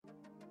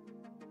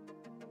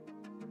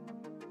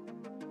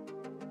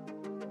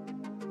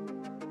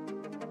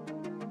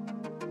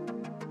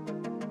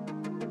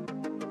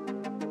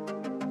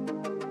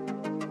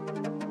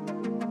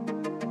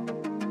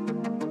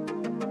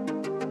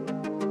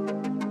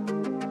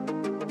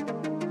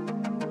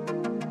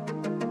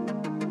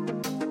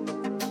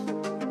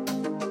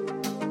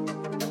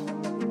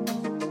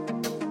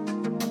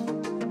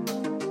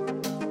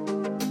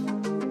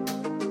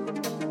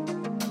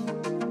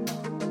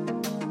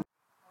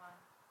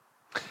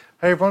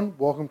Hey everyone,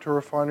 welcome to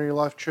Refinery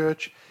Life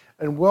Church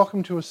and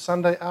welcome to a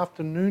Sunday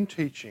afternoon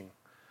teaching.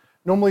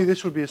 Normally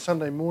this would be a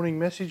Sunday morning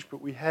message,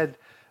 but we had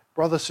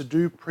Brother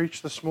Sadhu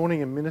preach this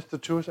morning and minister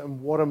to us,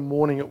 and what a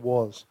morning it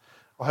was.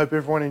 I hope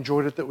everyone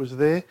enjoyed it that was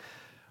there.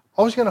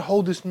 I was going to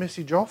hold this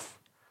message off,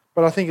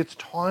 but I think it's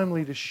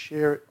timely to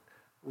share it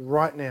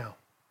right now.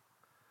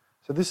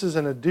 So this is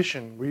an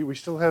addition. We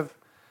still have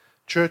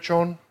church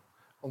on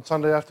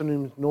Sunday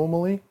afternoons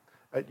normally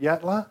at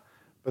Yatla,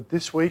 but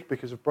this week,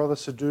 because of Brother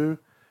Sadhu,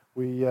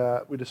 we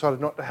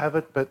decided not to have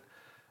it, but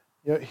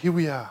here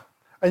we are.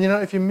 And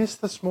if you missed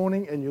this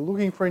morning and you're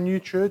looking for a new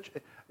church,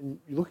 and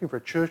you're looking for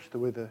a church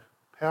where the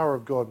power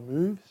of God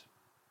moves,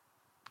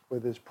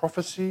 where there's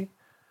prophecy,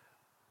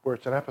 where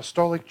it's an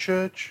apostolic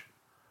church,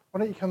 why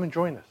don't you come and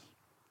join us?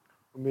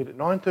 We meet at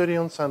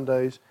 9:30 on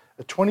Sundays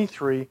at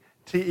 23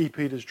 T.E.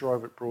 Peters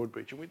Drive at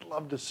Broadbeach, and we'd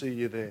love to see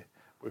you there.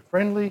 We're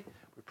friendly,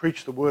 we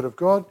preach the Word of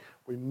God,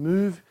 we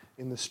move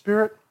in the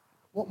Spirit.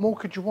 What more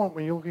could you want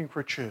when you're looking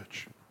for a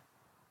church?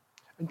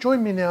 And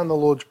join me now in the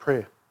Lord's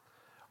Prayer.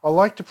 I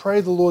like to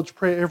pray the Lord's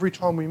Prayer every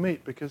time we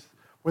meet, because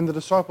when the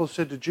disciples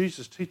said to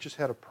Jesus, "Teach us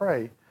how to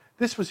pray,"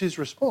 this was his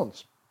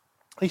response.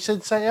 He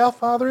said, "Say, Our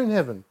Father in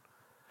heaven,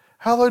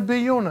 hallowed be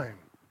your name.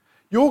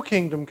 Your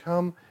kingdom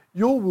come,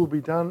 your will be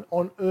done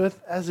on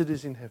earth as it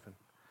is in heaven.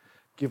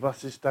 Give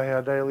us this day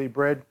our daily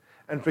bread,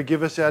 and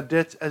forgive us our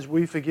debts as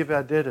we forgive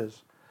our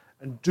debtors.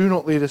 And do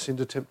not lead us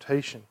into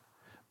temptation,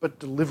 but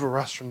deliver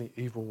us from the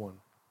evil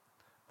one.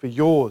 For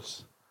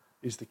yours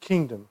is the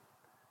kingdom,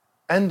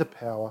 and the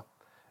power,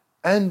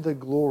 and the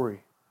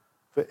glory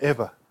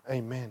forever.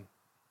 Amen."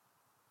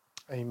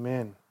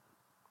 Amen.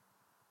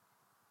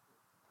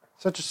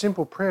 Such a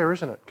simple prayer,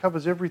 isn't it?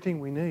 Covers everything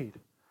we need.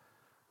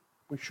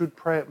 We should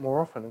pray it more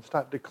often and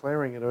start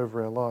declaring it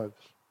over our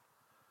lives.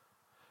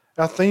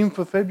 Our theme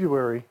for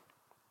February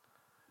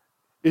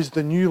is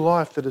the new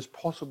life that is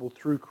possible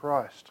through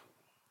Christ.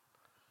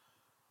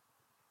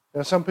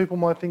 Now, some people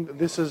might think that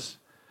this is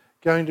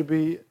going to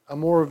be a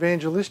more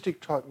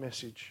evangelistic type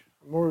message,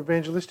 a more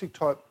evangelistic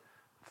type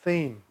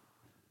theme,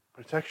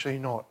 but it's actually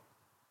not.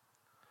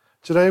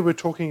 Today we're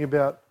talking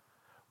about,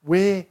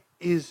 where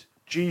is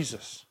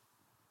Jesus?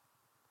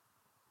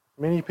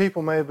 Many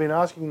people may have been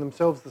asking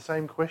themselves the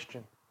same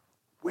question.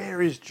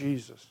 Where is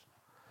Jesus?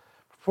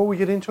 Before we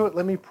get into it,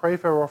 let me pray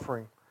for our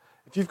offering.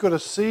 If you've got a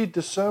seed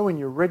to sow and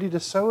you're ready to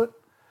sow it,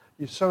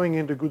 you're sowing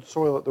into good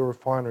soil at the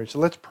refinery. So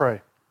let's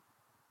pray.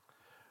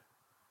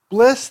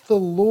 Bless the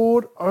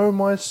Lord, O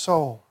my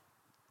soul,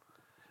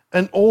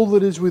 and all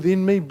that is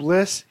within me,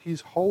 bless his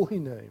holy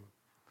name.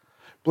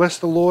 Bless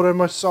the Lord, O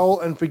my soul,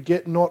 and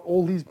forget not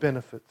all his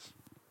benefits.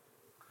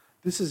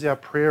 This is our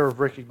prayer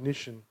of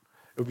recognition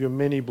of your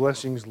many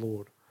blessings,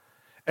 Lord,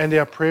 and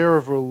our prayer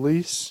of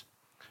release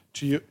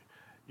to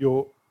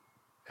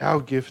our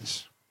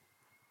gifts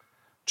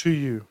to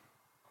you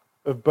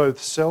of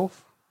both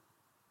self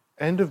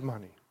and of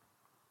money.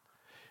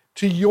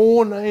 To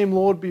your name,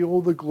 Lord, be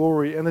all the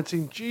glory, and it's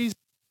in Jesus.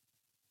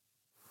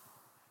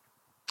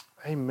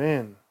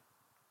 Amen.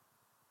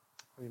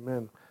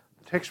 Amen.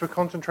 The text we're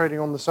concentrating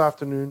on this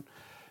afternoon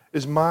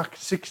is Mark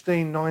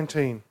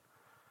 16:19.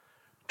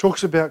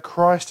 Talks about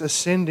Christ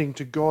ascending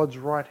to God's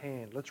right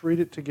hand. Let's read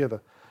it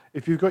together.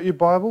 If you've got your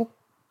Bible,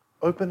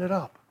 open it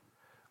up.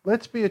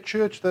 Let's be a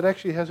church that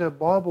actually has our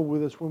Bible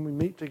with us when we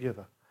meet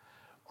together.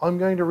 I'm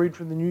going to read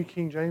from the New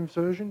King James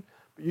Version,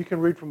 but you can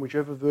read from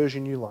whichever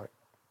version you like.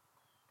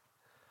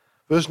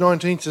 Verse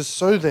 19 says,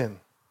 "So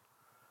then,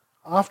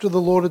 after the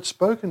Lord had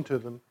spoken to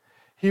them,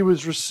 he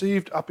was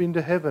received up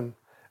into heaven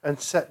and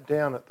sat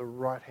down at the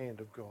right hand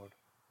of God."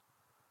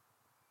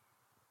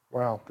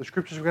 Wow. The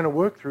scriptures we're going to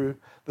work through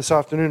this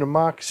afternoon are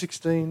Mark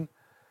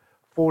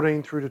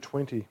 16:14 through to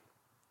 20.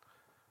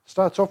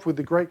 Starts off with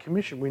the Great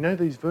Commission. We know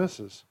these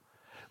verses.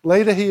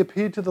 Later he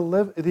appeared to the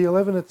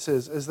 11, it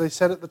says, as they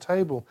sat at the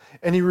table,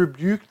 and he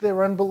rebuked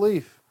their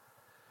unbelief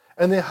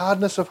and their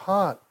hardness of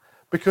heart,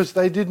 because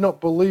they did not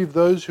believe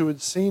those who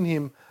had seen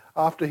him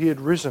after he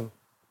had risen.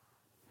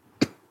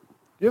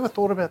 You ever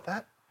thought about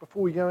that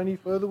before we go any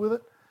further with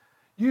it?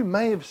 You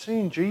may have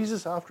seen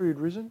Jesus after he had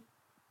risen,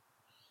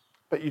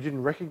 but you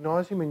didn't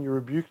recognize him and you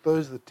rebuked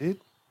those that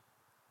did.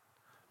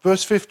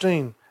 Verse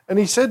 15, "And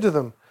he said to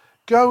them,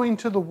 Go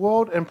into the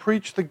world and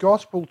preach the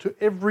gospel to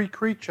every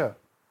creature.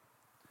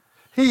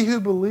 He who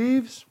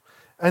believes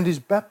and is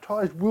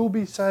baptized will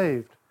be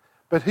saved,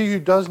 but he who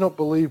does not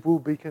believe will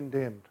be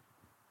condemned."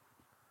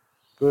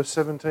 Verse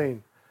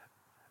 17,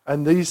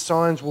 "And these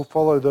signs will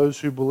follow those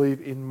who believe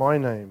in my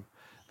name.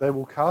 They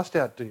will cast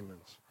out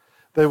demons.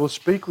 They will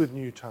speak with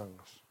new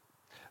tongues.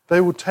 They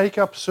will take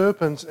up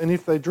serpents, and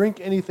if they drink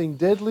anything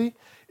deadly,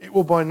 it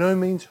will by no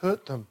means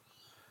hurt them.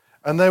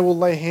 And they will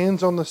lay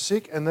hands on the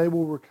sick, and they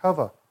will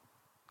recover."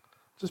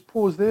 Just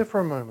pause there for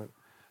a moment.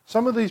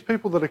 Some of these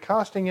people that are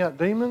casting out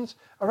demons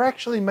are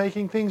actually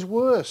making things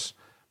worse,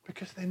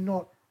 because they're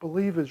not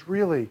believers,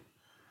 really.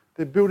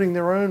 They're building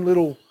their own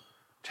little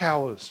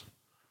towers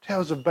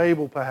of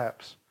Babel,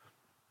 perhaps.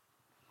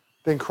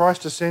 Then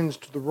Christ ascends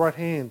to the right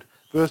hand.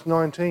 Verse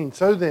 19,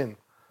 "So then,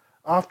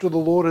 after the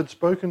Lord had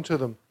spoken to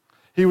them,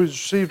 He was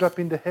received up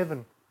into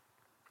heaven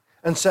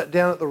and sat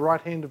down at the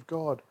right hand of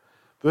God.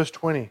 Verse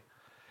 20.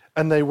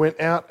 And they went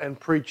out and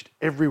preached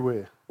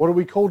everywhere. What are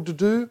we called to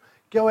do?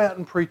 Go out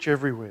and preach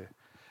everywhere.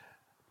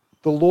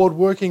 The Lord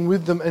working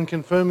with them and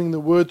confirming the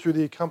word through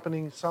the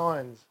accompanying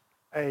signs.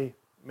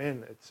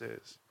 Amen, it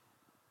says.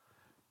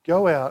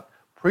 Go out,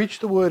 preach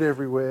the word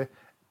everywhere,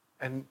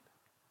 and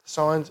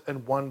signs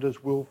and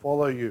wonders will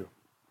follow you.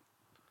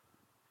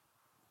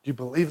 Do you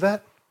believe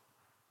that?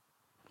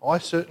 I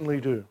certainly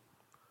do.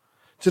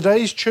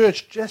 Today's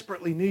church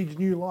desperately needs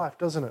new life,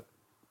 doesn't it?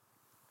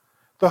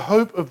 The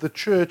hope of the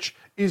church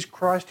is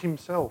Christ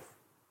himself.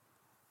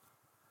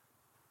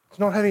 It's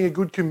not having a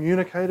good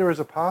communicator as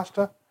a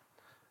pastor.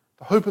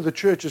 The hope of the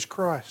church is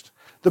Christ.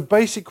 The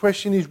basic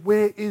question is,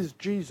 where is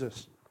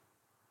Jesus?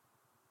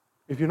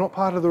 If you're not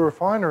part of the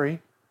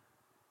refinery,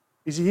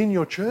 is he in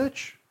your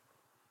church?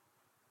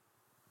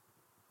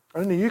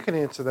 Only you can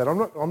answer that.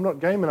 I'm not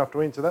game enough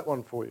to answer that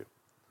one for you.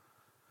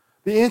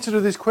 The answer to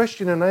this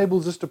question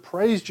enables us to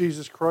praise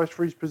Jesus Christ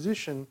for his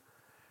position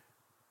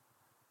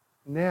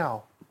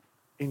now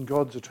in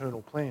God's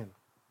eternal plan.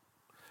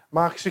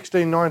 Mark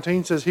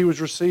 16:19 says he was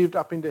received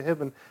up into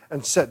heaven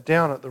and sat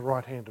down at the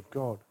right hand of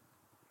God.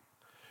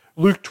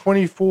 Luke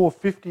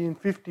 24:50 and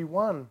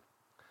 51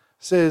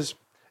 says,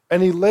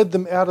 and he led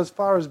them out as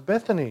far as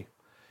Bethany,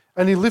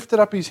 and he lifted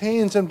up his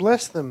hands and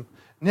blessed them.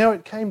 Now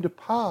it came to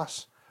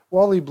pass,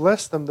 while he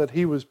blessed them, that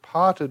he was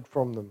parted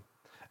from them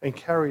and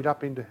carried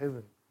up into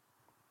heaven.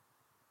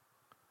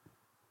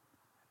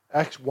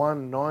 Acts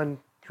 1:9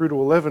 through to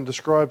 11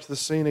 describes the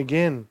scene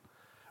again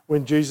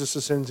when Jesus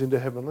ascends into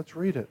heaven. Let's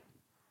read it.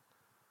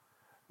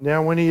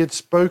 Now when he had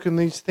spoken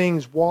these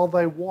things while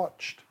they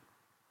watched,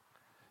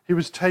 he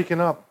was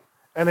taken up,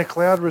 and a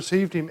cloud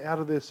received him out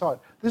of their sight.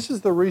 This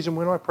is the reason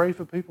when I pray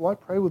for people, I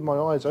pray with my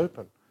eyes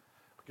open,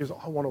 because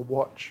I want to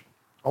watch.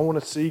 I want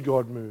to see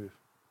God move.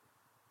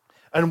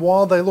 And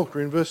while they looked,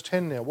 we're in verse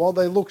 10 now, while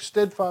they looked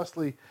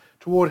steadfastly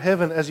toward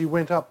heaven as he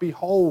went up,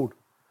 behold,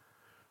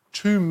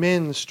 2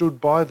 men stood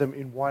by them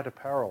in white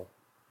apparel,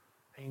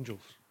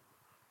 angels,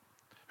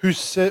 who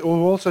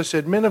also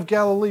said, Men of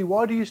Galilee,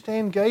 why do you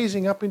stand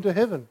gazing up into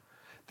heaven?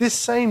 This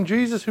same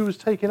Jesus who was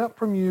taken up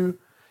from you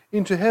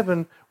into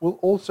heaven will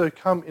also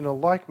come in a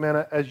like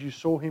manner as you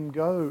saw him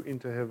go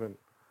into heaven.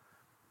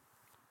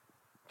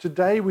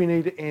 Today we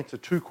need to answer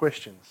 2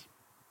 questions.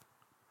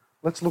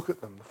 Let's look at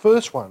them. The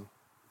first one,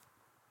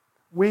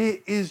 where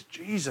is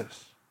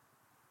Jesus?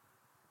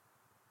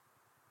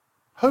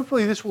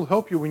 Hopefully this will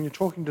help you when you're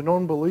talking to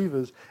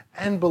non-believers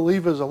and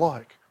believers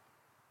alike.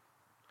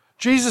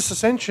 Jesus'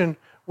 ascension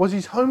was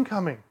his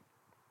homecoming.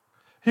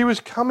 He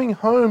was coming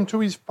home to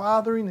his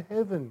Father in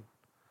heaven.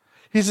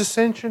 His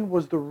ascension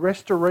was the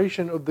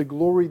restoration of the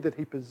glory that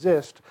he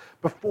possessed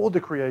before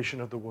the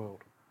creation of the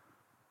world.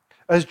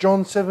 As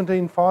John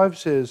 17:5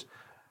 says,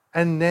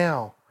 and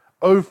now,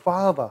 O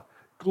Father,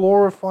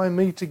 glorify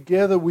me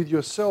together with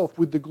yourself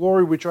with the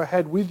glory which I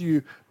had with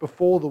you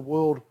before the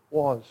world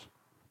was.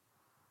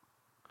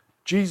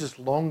 Jesus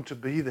longed to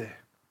be there.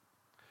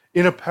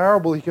 In a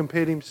parable, he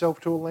compared himself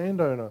to a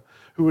landowner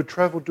who had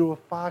travelled to a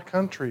far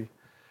country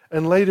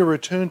and later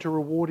returned to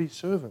reward his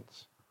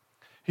servants.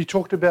 He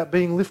talked about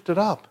being lifted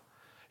up.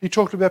 He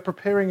talked about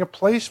preparing a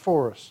place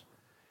for us.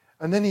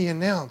 And then he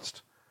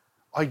announced,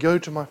 I go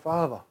to my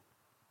Father.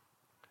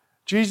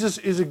 Jesus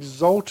is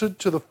exalted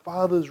to the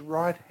Father's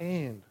right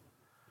hand.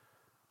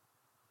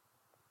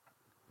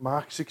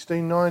 Mark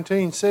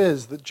 16:19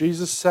 says that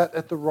Jesus sat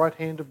at the right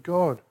hand of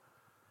God.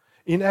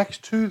 In Acts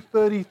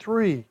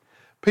 2:33,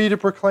 Peter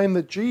proclaimed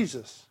that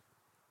Jesus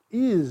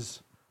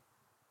is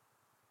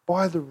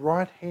by the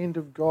right hand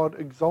of God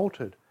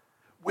exalted.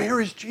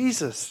 Where is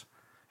Jesus?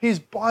 He's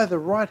by the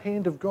right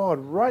hand of God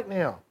right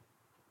now.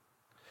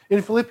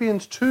 In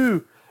Philippians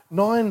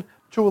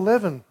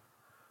 2:9-11,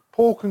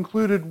 Paul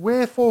concluded,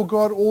 wherefore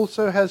God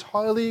also has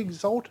highly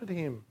exalted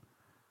him.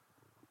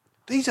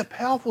 These are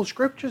powerful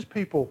scriptures,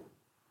 people.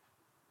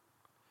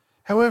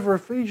 However,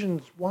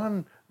 Ephesians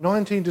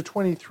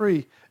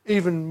 1:19-23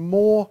 even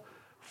more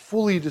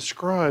fully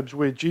describes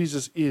where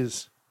Jesus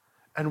is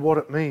and what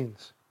it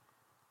means.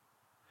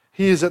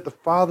 He is at the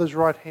Father's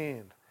right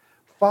hand,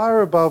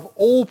 far above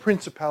all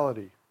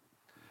principality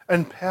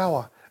and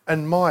power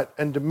and might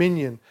and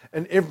dominion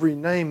and every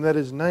name that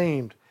is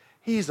named.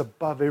 He is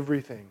above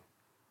everything.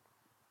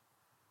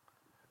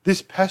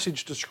 This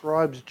passage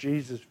describes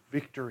Jesus'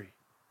 victory.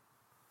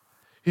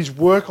 His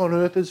work on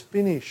earth is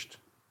finished.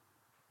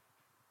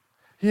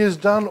 He has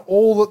done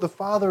all that the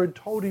Father had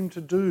told him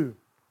to do.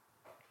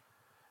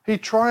 He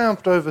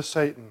triumphed over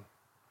Satan.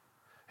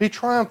 He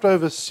triumphed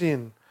over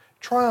sin,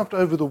 triumphed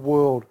over the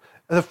world,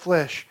 the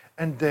flesh,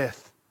 and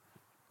death.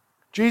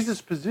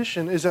 Jesus'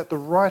 position is at the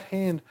right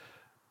hand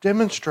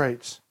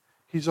demonstrates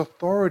his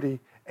authority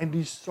and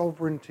his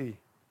sovereignty.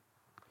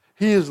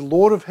 He is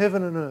Lord of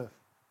heaven and earth,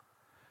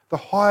 the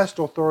highest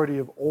authority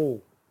of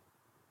all.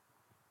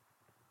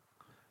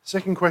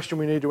 Second question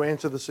we need to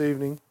answer this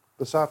evening,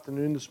 this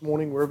afternoon, this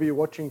morning, wherever you're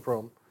watching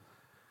from,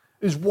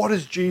 is what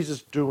is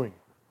Jesus doing?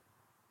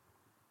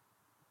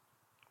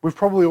 We've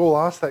probably all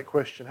asked that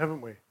question,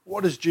 haven't we?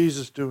 What is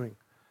Jesus doing?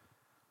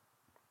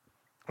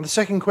 And the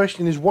second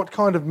question is, what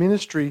kind of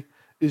ministry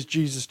is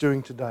Jesus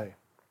doing today?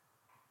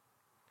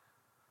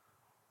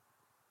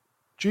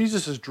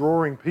 Jesus is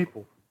drawing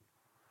people.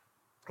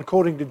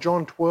 According to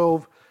John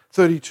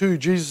 12:32,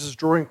 Jesus is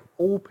drawing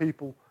all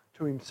people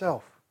to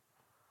himself.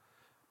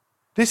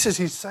 This is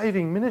his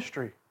saving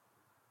ministry.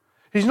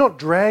 He's not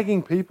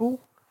dragging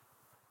people,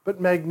 but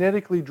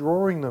magnetically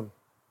drawing them.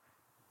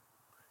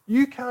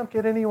 You can't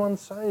get anyone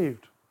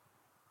saved,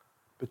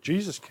 but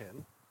Jesus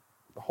can.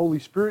 The Holy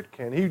Spirit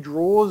can. He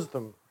draws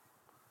them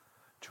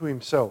to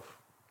himself.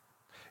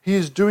 He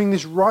is doing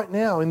this right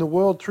now in the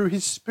world through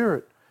his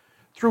Spirit,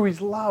 through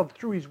his love,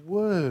 through his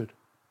word,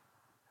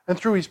 and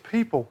through his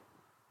people.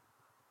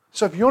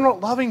 So if you're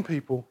not loving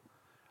people,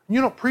 and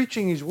you're not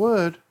preaching his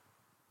word,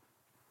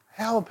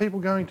 how are people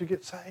going to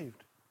get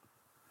saved?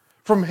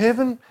 From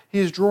heaven, he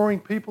is drawing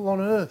people on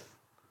earth.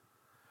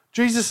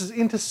 Jesus is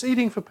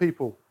interceding for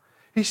people.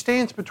 He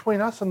stands between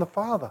us and the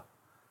Father.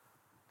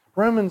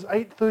 Romans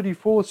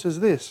 8:34 says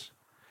this,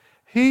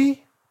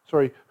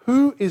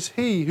 who is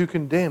he who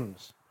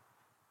condemns?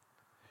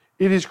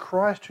 It is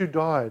Christ who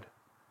died,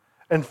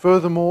 and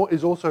furthermore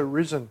is also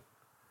risen,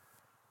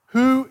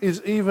 who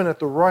is even at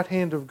the right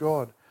hand of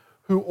God,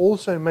 who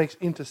also makes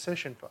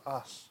intercession for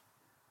us.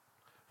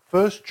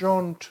 1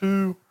 John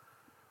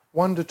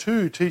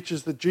 2:1-2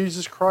 teaches that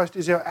Jesus Christ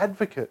is our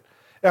advocate,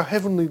 our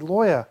heavenly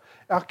lawyer,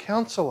 our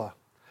counselor.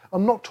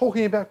 I'm not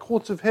talking about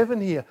courts of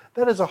heaven here.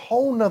 That is a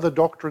whole nother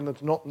doctrine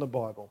that's not in the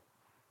Bible.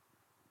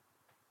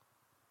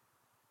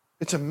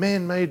 It's a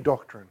man-made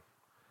doctrine.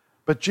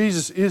 But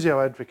Jesus is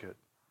our advocate.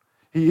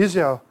 He is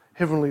our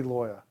heavenly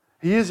lawyer.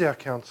 He is our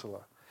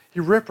counselor. He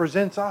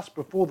represents us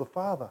before the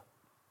Father.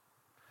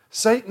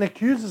 Satan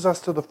accuses us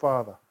to the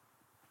Father,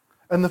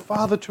 and the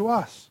Father to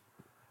us.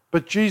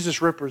 But Jesus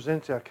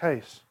represents our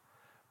case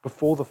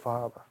before the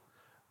Father.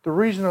 The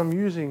reason I'm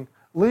using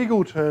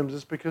legal terms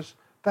is because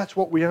that's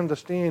what we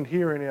understand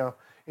here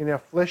in our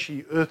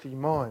fleshy, earthy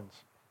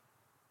minds.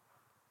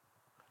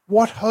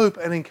 What hope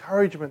and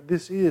encouragement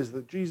this is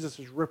that Jesus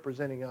is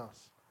representing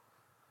us.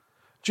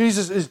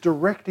 Jesus is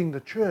directing the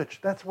church.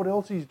 That's what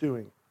else he's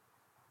doing.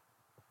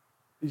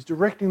 He's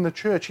directing the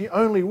church. He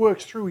only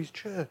works through his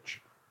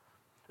church.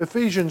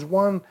 Ephesians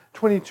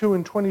 1:22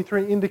 and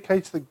 23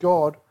 indicates that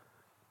God,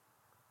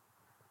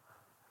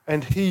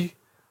 and he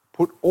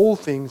put all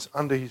things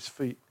under his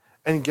feet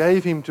and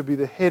gave him to be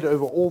the head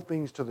over all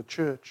things to the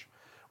church,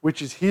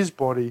 which is his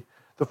body,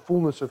 the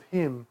fullness of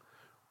him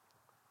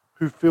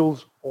who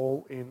fills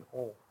all in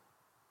all.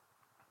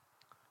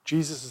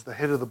 Jesus is the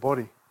head of the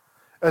body.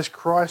 As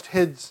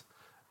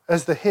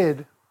the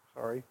head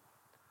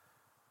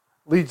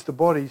leads the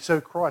body, so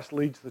Christ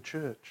leads the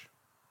church.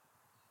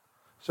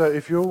 So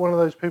if you're one of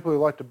those people who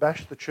like to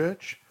bash the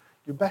church,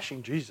 you're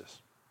bashing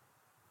Jesus.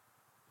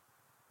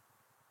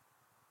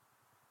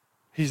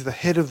 He's the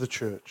head of the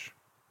church.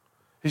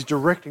 He's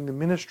directing the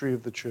ministry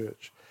of the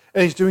church.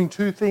 And he's doing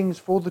two things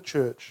for the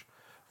church.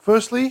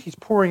 Firstly, he's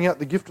pouring out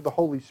the gift of the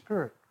Holy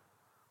Spirit.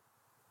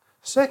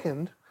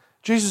 Second,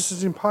 Jesus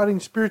is imparting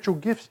spiritual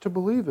gifts to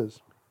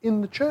believers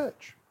in the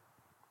church.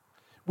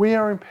 We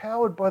are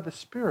empowered by the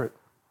Spirit.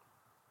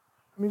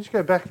 Let me just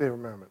go back there a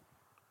moment.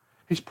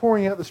 He's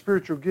pouring out the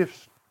spiritual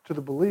gifts to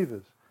the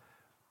believers.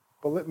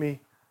 But let me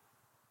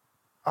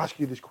ask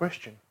you this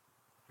question.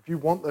 If you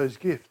want those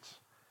gifts,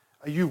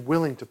 are you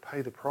willing to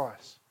pay the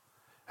price?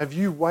 Have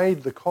you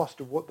weighed the cost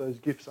of what those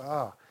gifts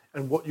are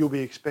and what you'll be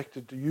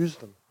expected to use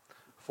them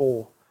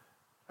for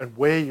and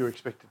where you're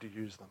expected to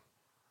use them?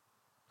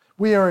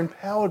 We are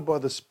empowered by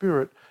the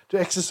Spirit to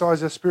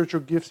exercise our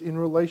spiritual gifts in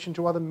relation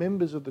to other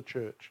members of the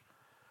church,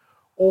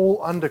 all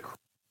under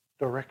Christ's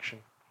direction.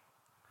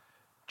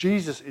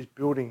 Jesus is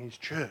building his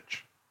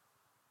church.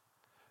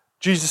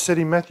 Jesus said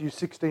in Matthew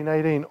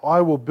 16:18,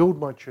 I will build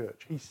my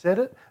church. He said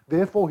it,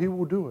 therefore he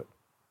will do it.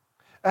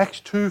 Acts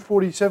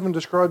 2:47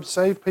 describes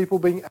saved people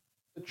being added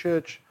to the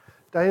church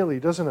daily,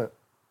 doesn't it?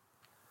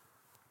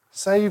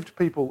 Saved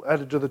people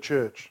added to the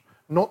church,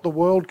 not the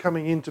world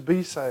coming in to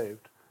be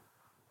saved,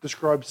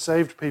 describes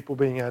saved people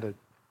being added.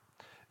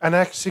 And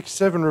Acts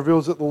 6:7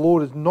 reveals that the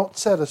Lord is not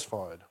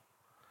satisfied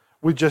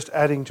with just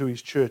adding to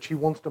his church. He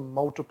wants to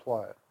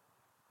multiply it.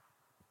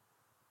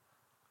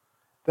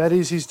 That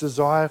is his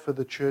desire for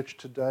the church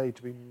today,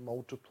 to be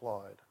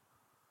multiplied.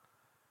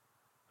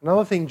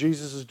 Another thing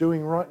Jesus is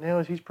doing right now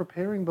is he's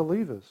preparing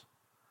believers.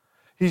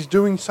 He's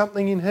doing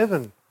something in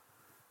heaven.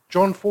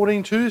 John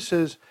 14:2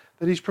 says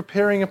that he's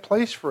preparing a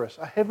place for us,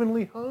 a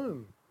heavenly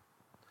home.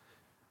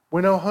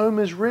 When our home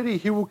is ready,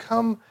 he will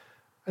come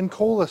and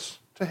call us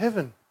to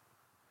heaven.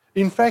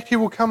 In fact, he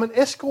will come and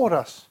escort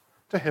us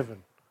to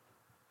heaven.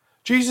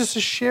 Jesus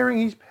is sharing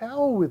his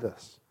power with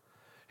us.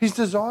 His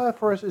desire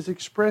for us is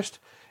expressed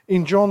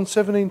in John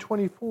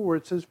 17:24, where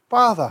it says,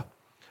 Father,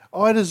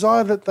 I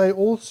desire that they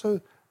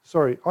also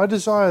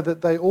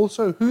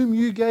whom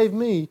you gave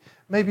me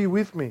may be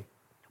with me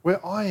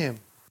where I am,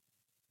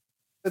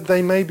 that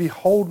they may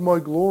behold my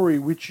glory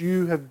which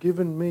you have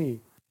given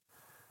me,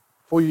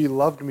 for you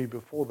loved me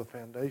before the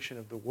foundation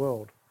of the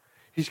world.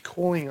 He's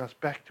calling us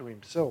back to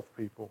himself,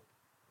 people.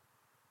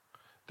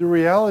 The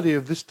reality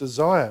of this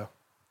desire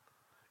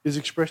is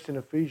expressed in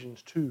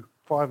Ephesians 2,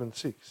 5 and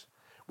 6,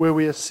 where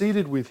we are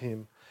seated with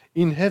him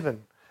in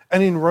heaven,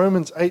 and in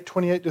Romans 8,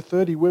 28 to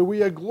 30, where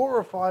we are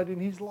glorified in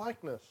his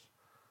likeness.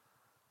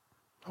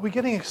 Are we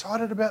getting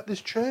excited about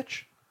this,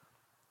 church?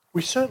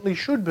 We certainly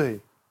should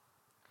be.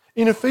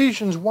 In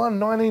Ephesians 1,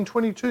 19,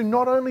 22,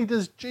 not only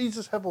does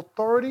Jesus have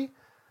authority,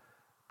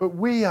 but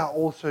we are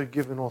also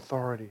given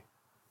authority.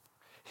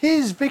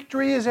 His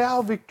victory is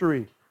our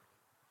victory.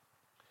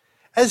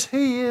 As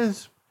he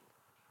is,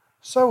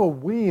 so are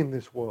we in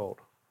this world.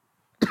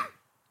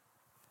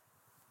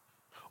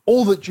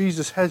 All that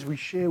Jesus has, we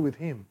share with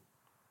him.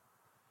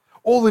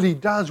 All that he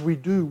does, we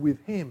do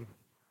with him.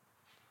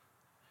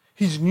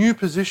 His new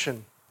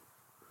position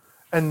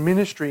and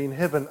ministry in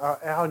heaven are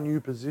our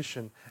new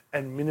position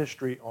and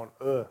ministry on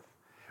earth.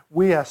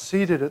 We are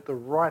seated at the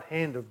right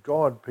hand of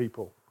God,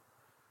 people.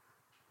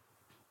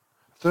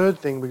 Third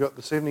thing we got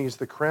this evening is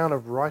the crown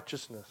of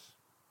righteousness.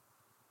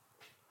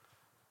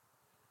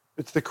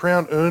 It's the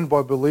crown earned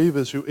by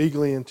believers who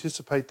eagerly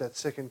anticipate that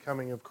second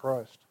coming of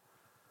Christ.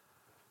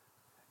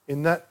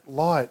 In that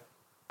light,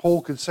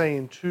 Paul could say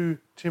in 2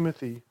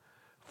 Timothy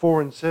 4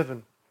 and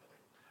 7,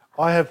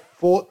 I have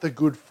fought the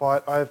good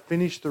fight, I have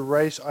finished the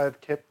race, I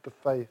have kept the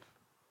faith.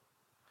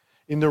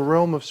 In the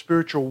realm of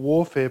spiritual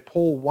warfare,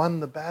 Paul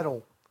won the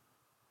battle.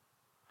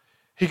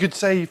 He could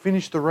say he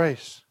finished the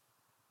race.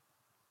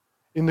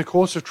 In the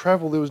course of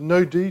travel, there was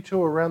no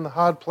detour around the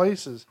hard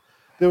places.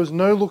 There was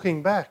no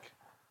looking back.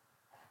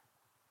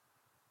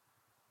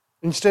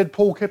 Instead,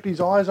 Paul kept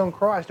his eyes on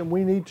Christ, and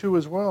we need to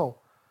as well.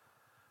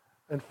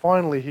 And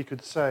finally, he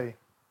could say,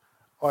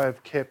 I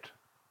have kept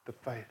the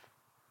faith.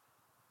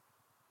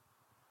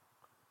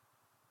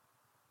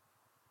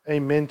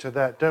 Amen to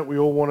that. Don't we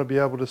all want to be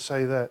able to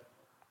say that?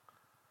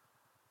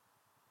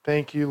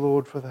 Thank you,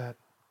 Lord, for that.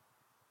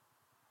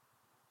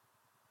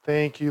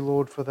 Thank you,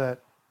 Lord, for that.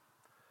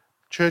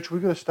 Church,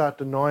 we've got to start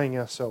denying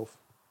ourselves.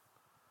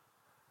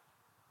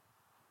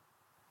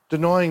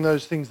 Denying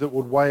those things that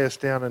would weigh us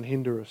down and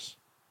hinder us.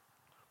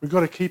 We've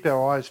got to keep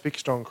our eyes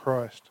fixed on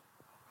Christ.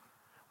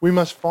 We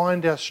must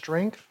find our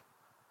strength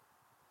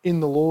in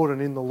the Lord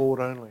and in the Lord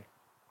only.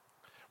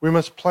 We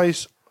must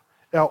place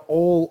our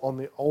all on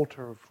the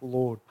altar of the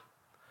Lord.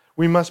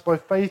 We must by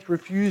faith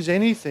refuse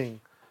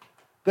anything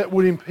that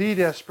would impede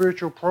our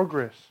spiritual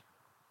progress.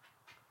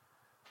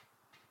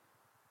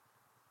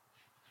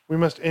 We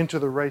must enter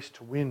the race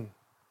to win.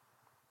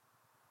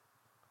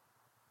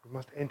 We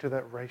must enter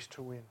that race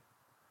to win.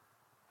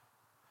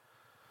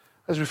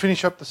 As we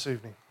finish up this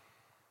evening,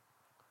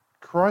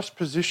 Christ's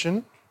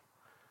position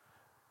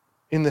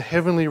in the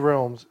heavenly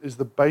realms is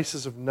the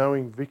basis of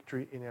knowing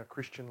victory in our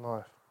Christian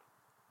life.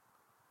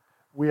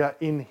 We are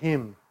in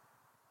him.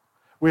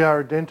 We are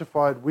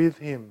identified with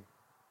him.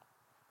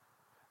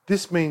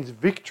 This means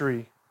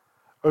victory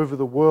over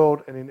the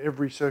world and in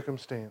every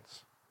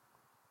circumstance.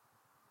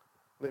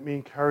 Let me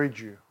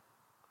encourage you.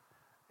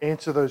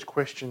 Answer those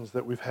questions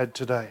that we've had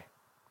today.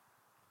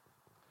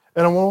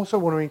 And I also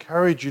want to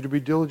encourage you to be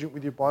diligent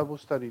with your Bible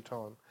study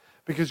time,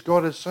 because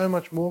God has so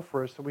much more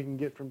for us than we can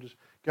get from just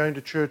going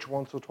to church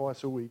once or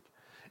twice a week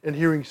and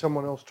hearing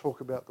someone else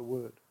talk about the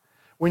Word.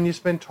 When you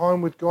spend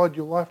time with God,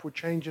 your life will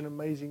change in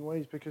amazing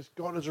ways because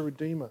God is a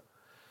Redeemer.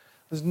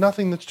 There's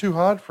nothing that's too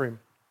hard for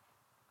him.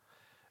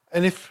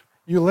 And if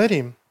you let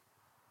him,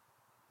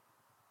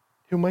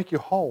 he'll make you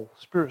whole,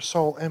 spirit,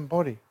 soul, and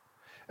body.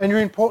 And you're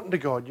important to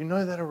God. You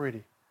know that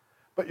already.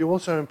 But you're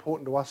also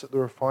important to us at the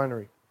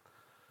refinery.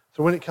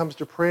 So when it comes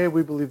to prayer,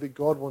 we believe that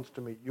God wants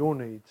to meet your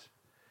needs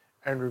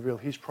and reveal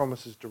his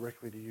promises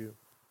directly to you.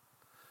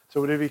 So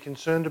whatever you're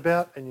concerned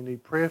about and you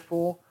need prayer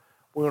for,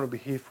 we want to be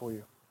here for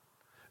you.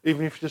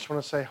 Even if you just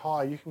want to say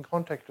hi, you can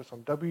contact us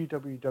on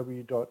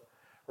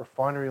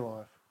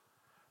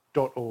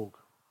www.refinerylife.org.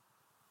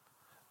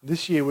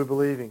 This year we're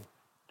believing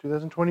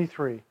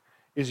 2023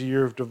 is a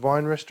year of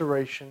divine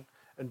restoration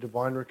and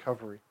divine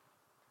recovery.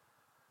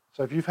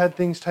 So if you've had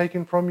things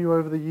taken from you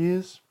over the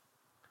years,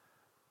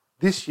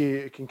 this year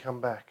it can come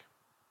back.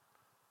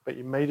 But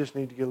you may just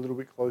need to get a little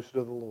bit closer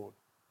to the Lord.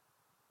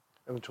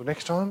 And until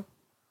next time,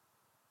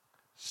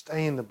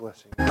 stay in the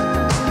blessing.